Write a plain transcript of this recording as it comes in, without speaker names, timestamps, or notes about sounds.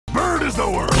is the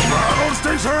word. Battle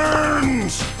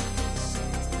stations!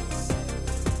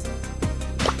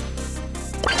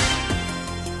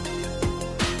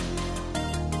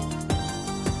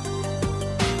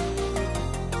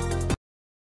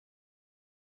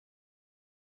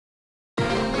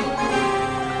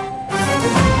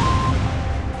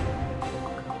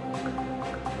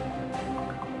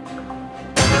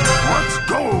 Let's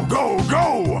go, go,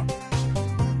 go!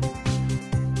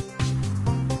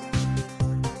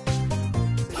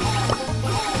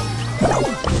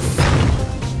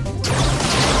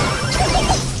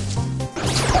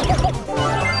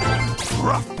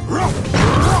 Ruff, ruff,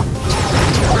 ruff!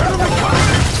 Enemy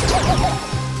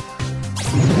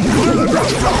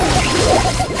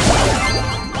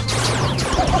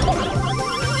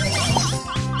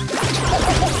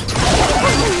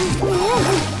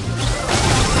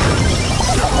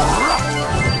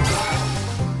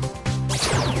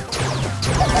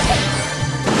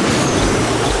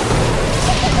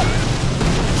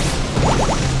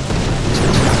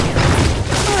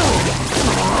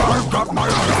I've got my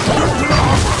eye on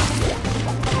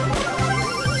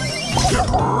get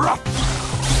rough!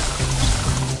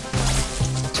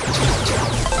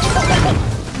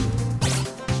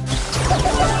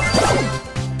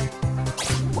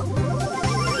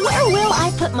 Where will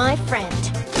I put my friend?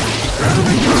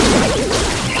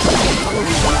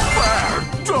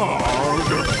 Bad dog!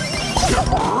 Get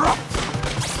rough!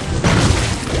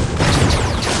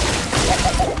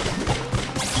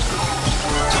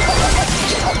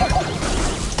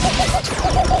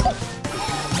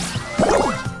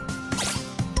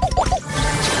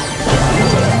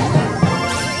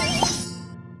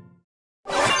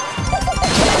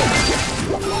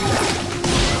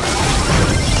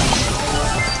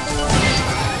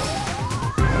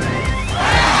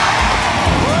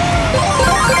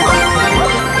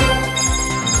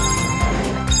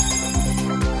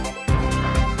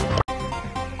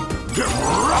 Get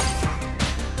rough!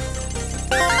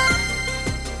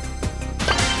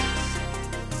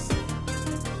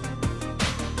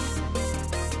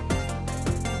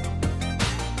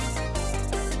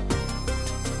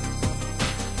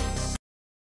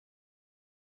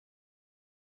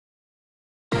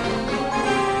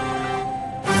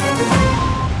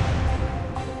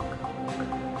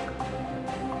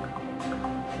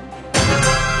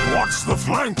 Watch the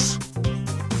flanks!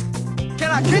 Can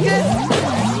I kick it?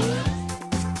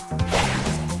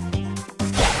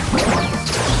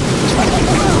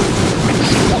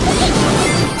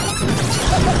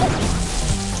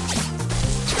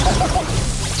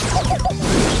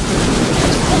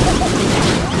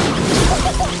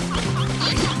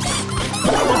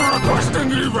 Requesting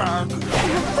evac!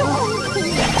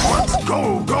 Let's go,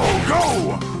 go,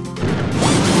 go!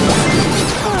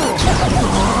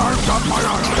 I've got my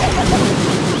eye on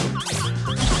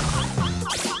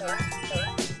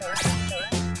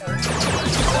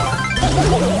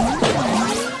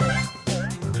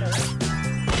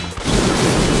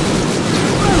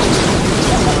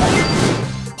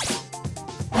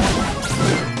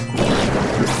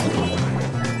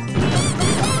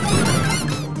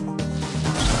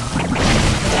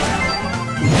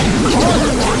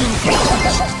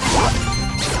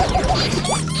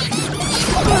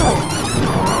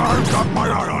I've got my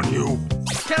eye on you!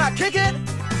 Can I kick it?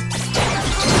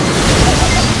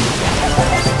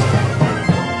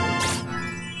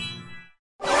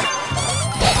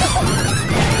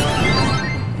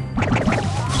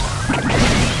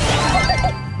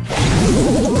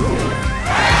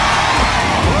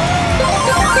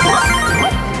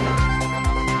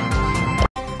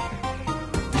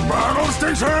 Battle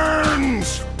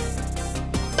stations!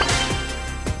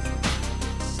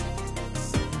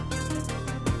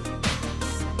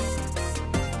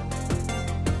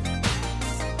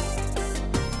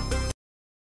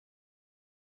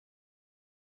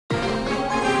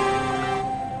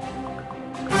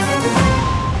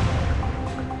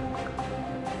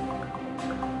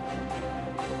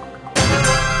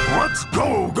 Let's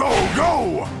go, go,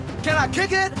 go! Can I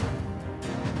kick it?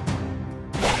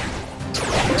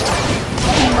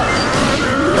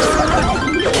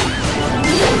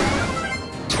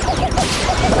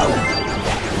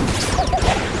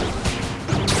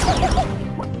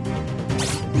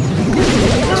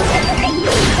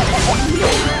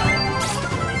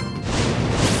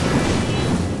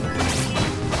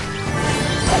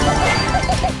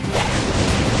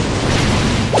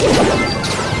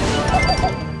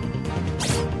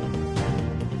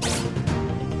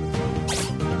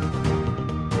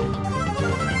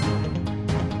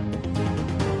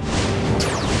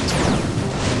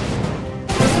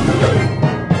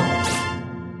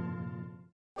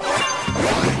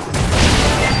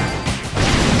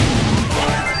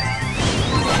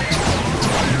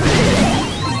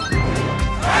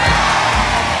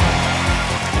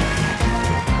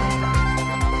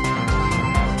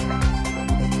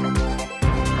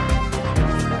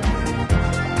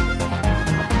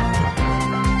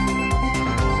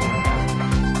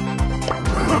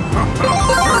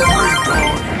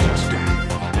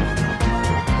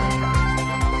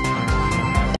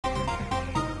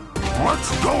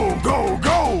 go,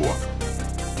 go!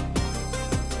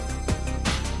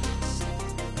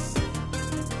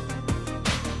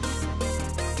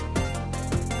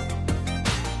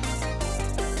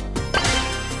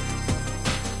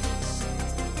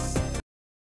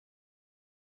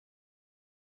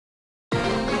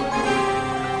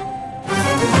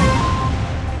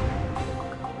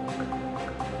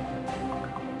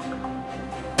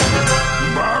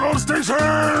 Battle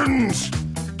stations!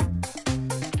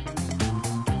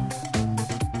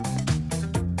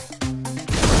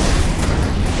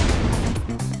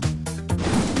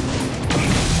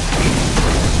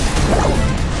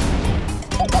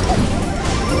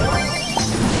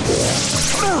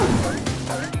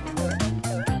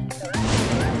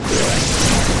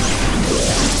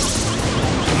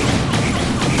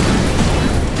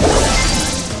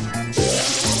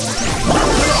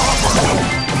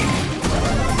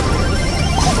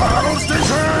 Battle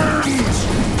stations!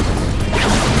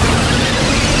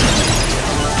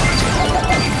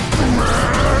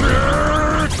 Medic!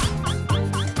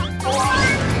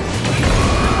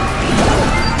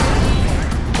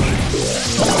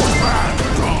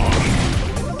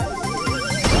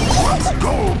 Let's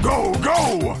go, go,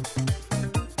 go!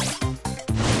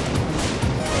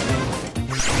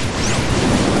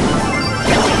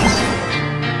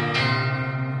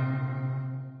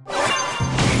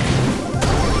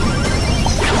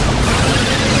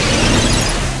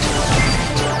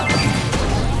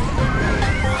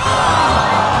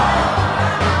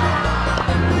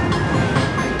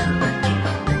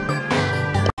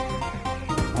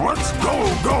 Let's go,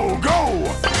 go, go!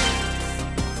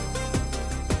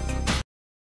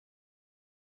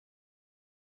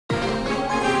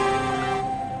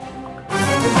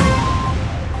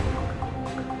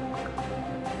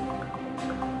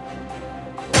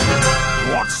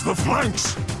 Watch the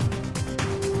flanks!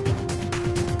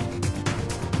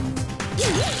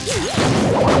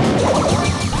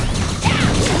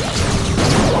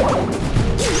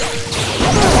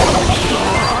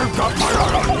 I've got my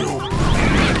eye on you!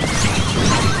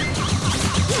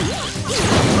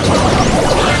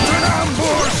 It's an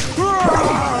ambush!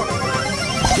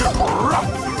 Get rough!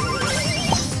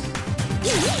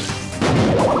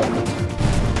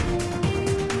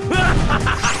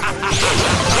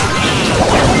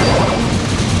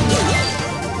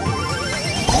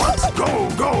 Let's go,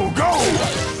 go, go!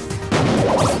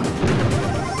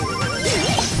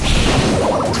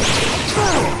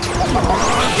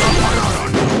 I've got my eye on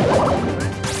you!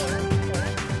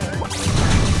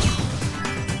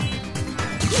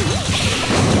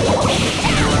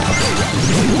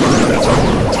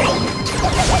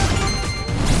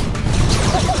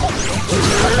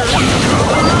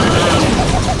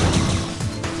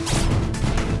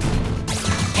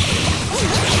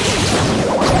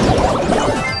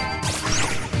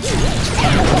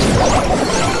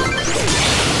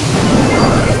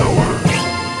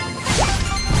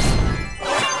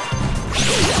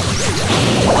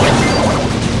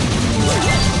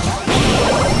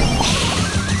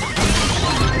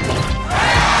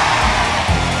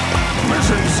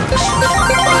 Mission success!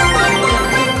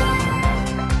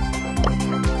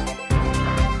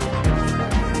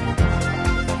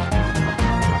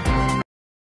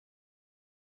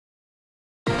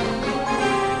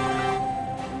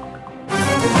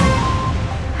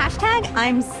 Hashtag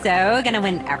I'm so gonna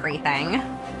win everything.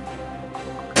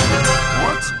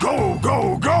 Let's go,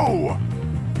 go, go!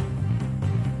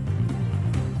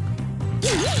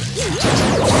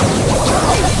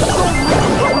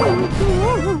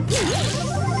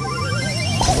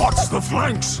 Watch the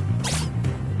flanks!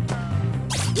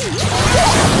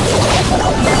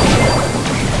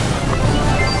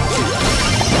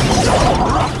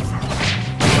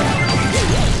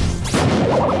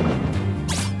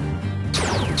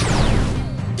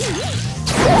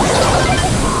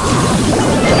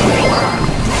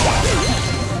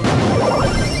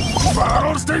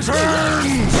 Battle stations!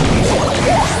 Enemy!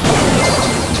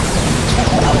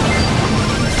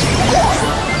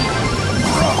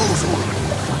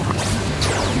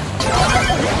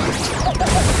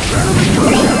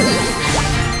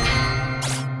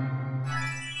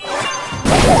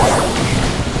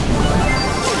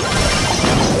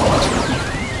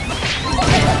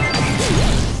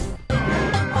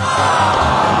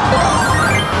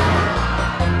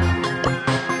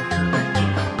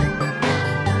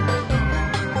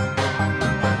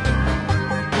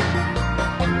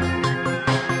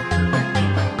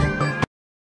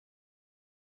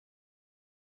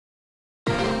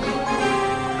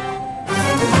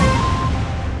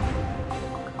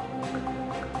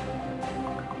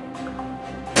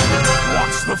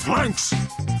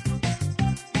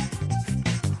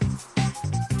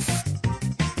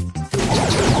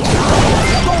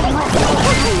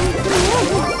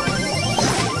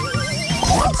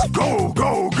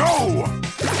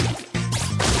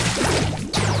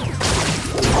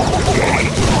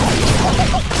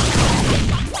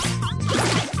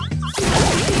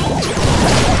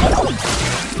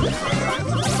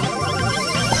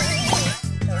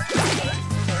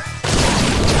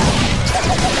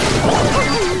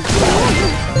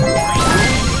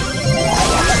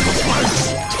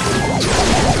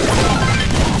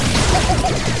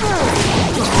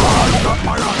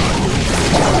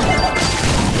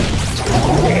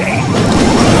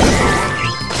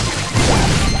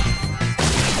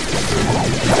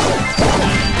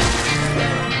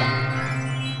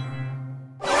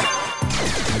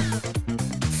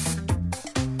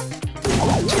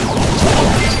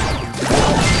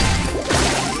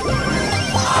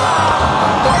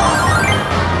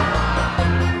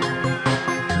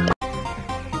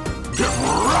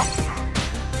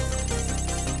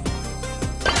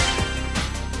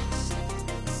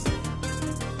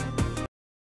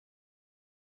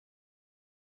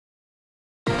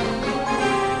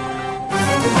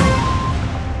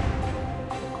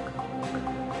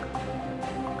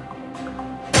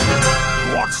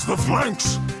 What's the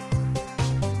flanks?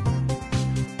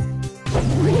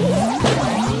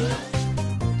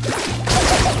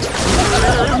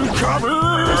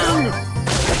 Incoming!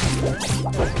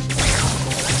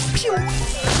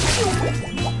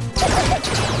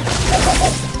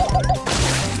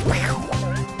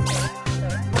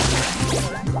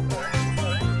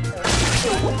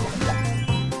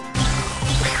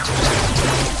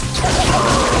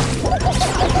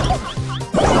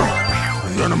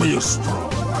 The enemy is strong.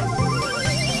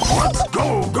 Let's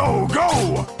go, go,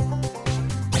 go!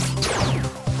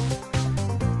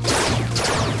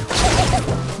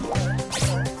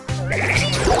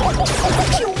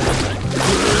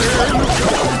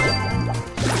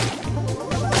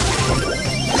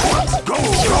 Let's go,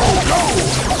 go, go!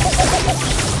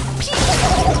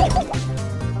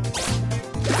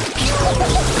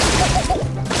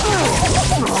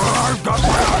 I've got my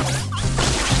eye.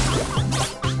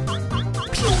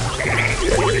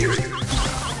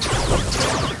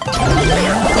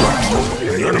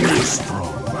 The enemy is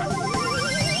strong.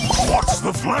 Watch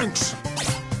the flanks.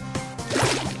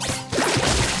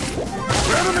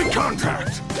 Enemy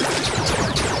contact.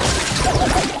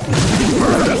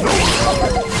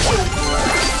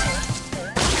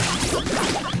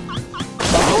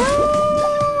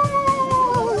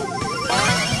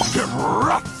 Get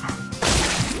rough.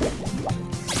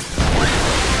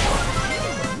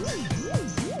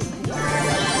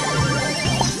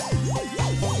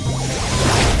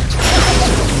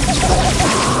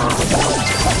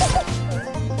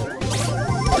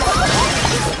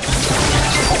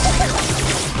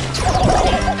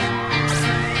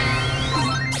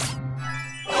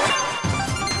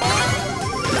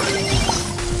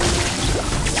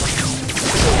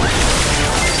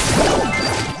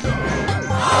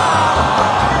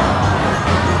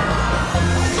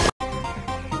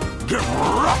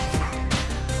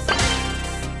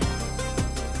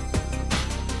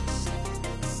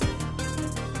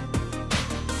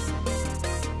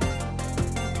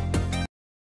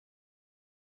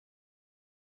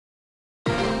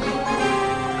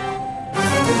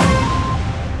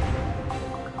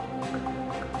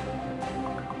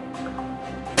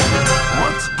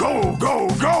 Go, go,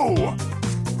 go!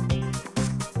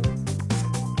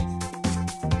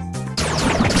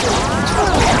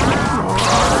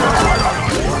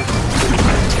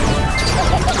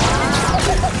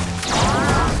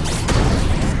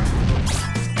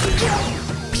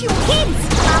 Kids,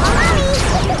 follow mommy!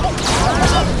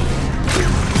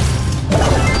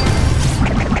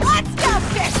 Let's go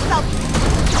fish the...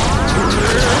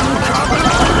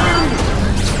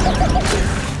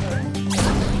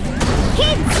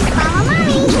 Kids, follow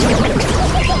mommy!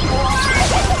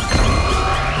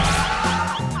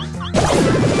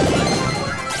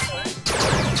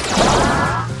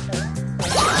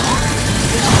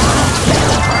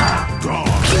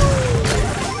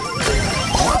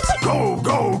 Let's go,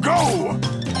 go, go!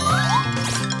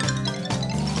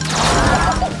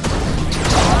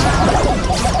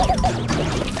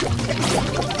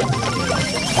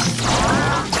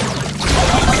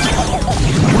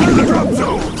 Drop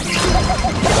zone!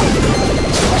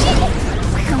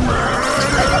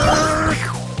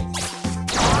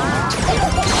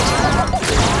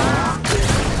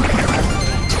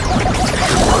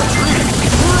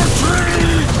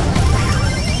 Retreat!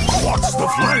 Watch the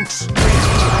flanks!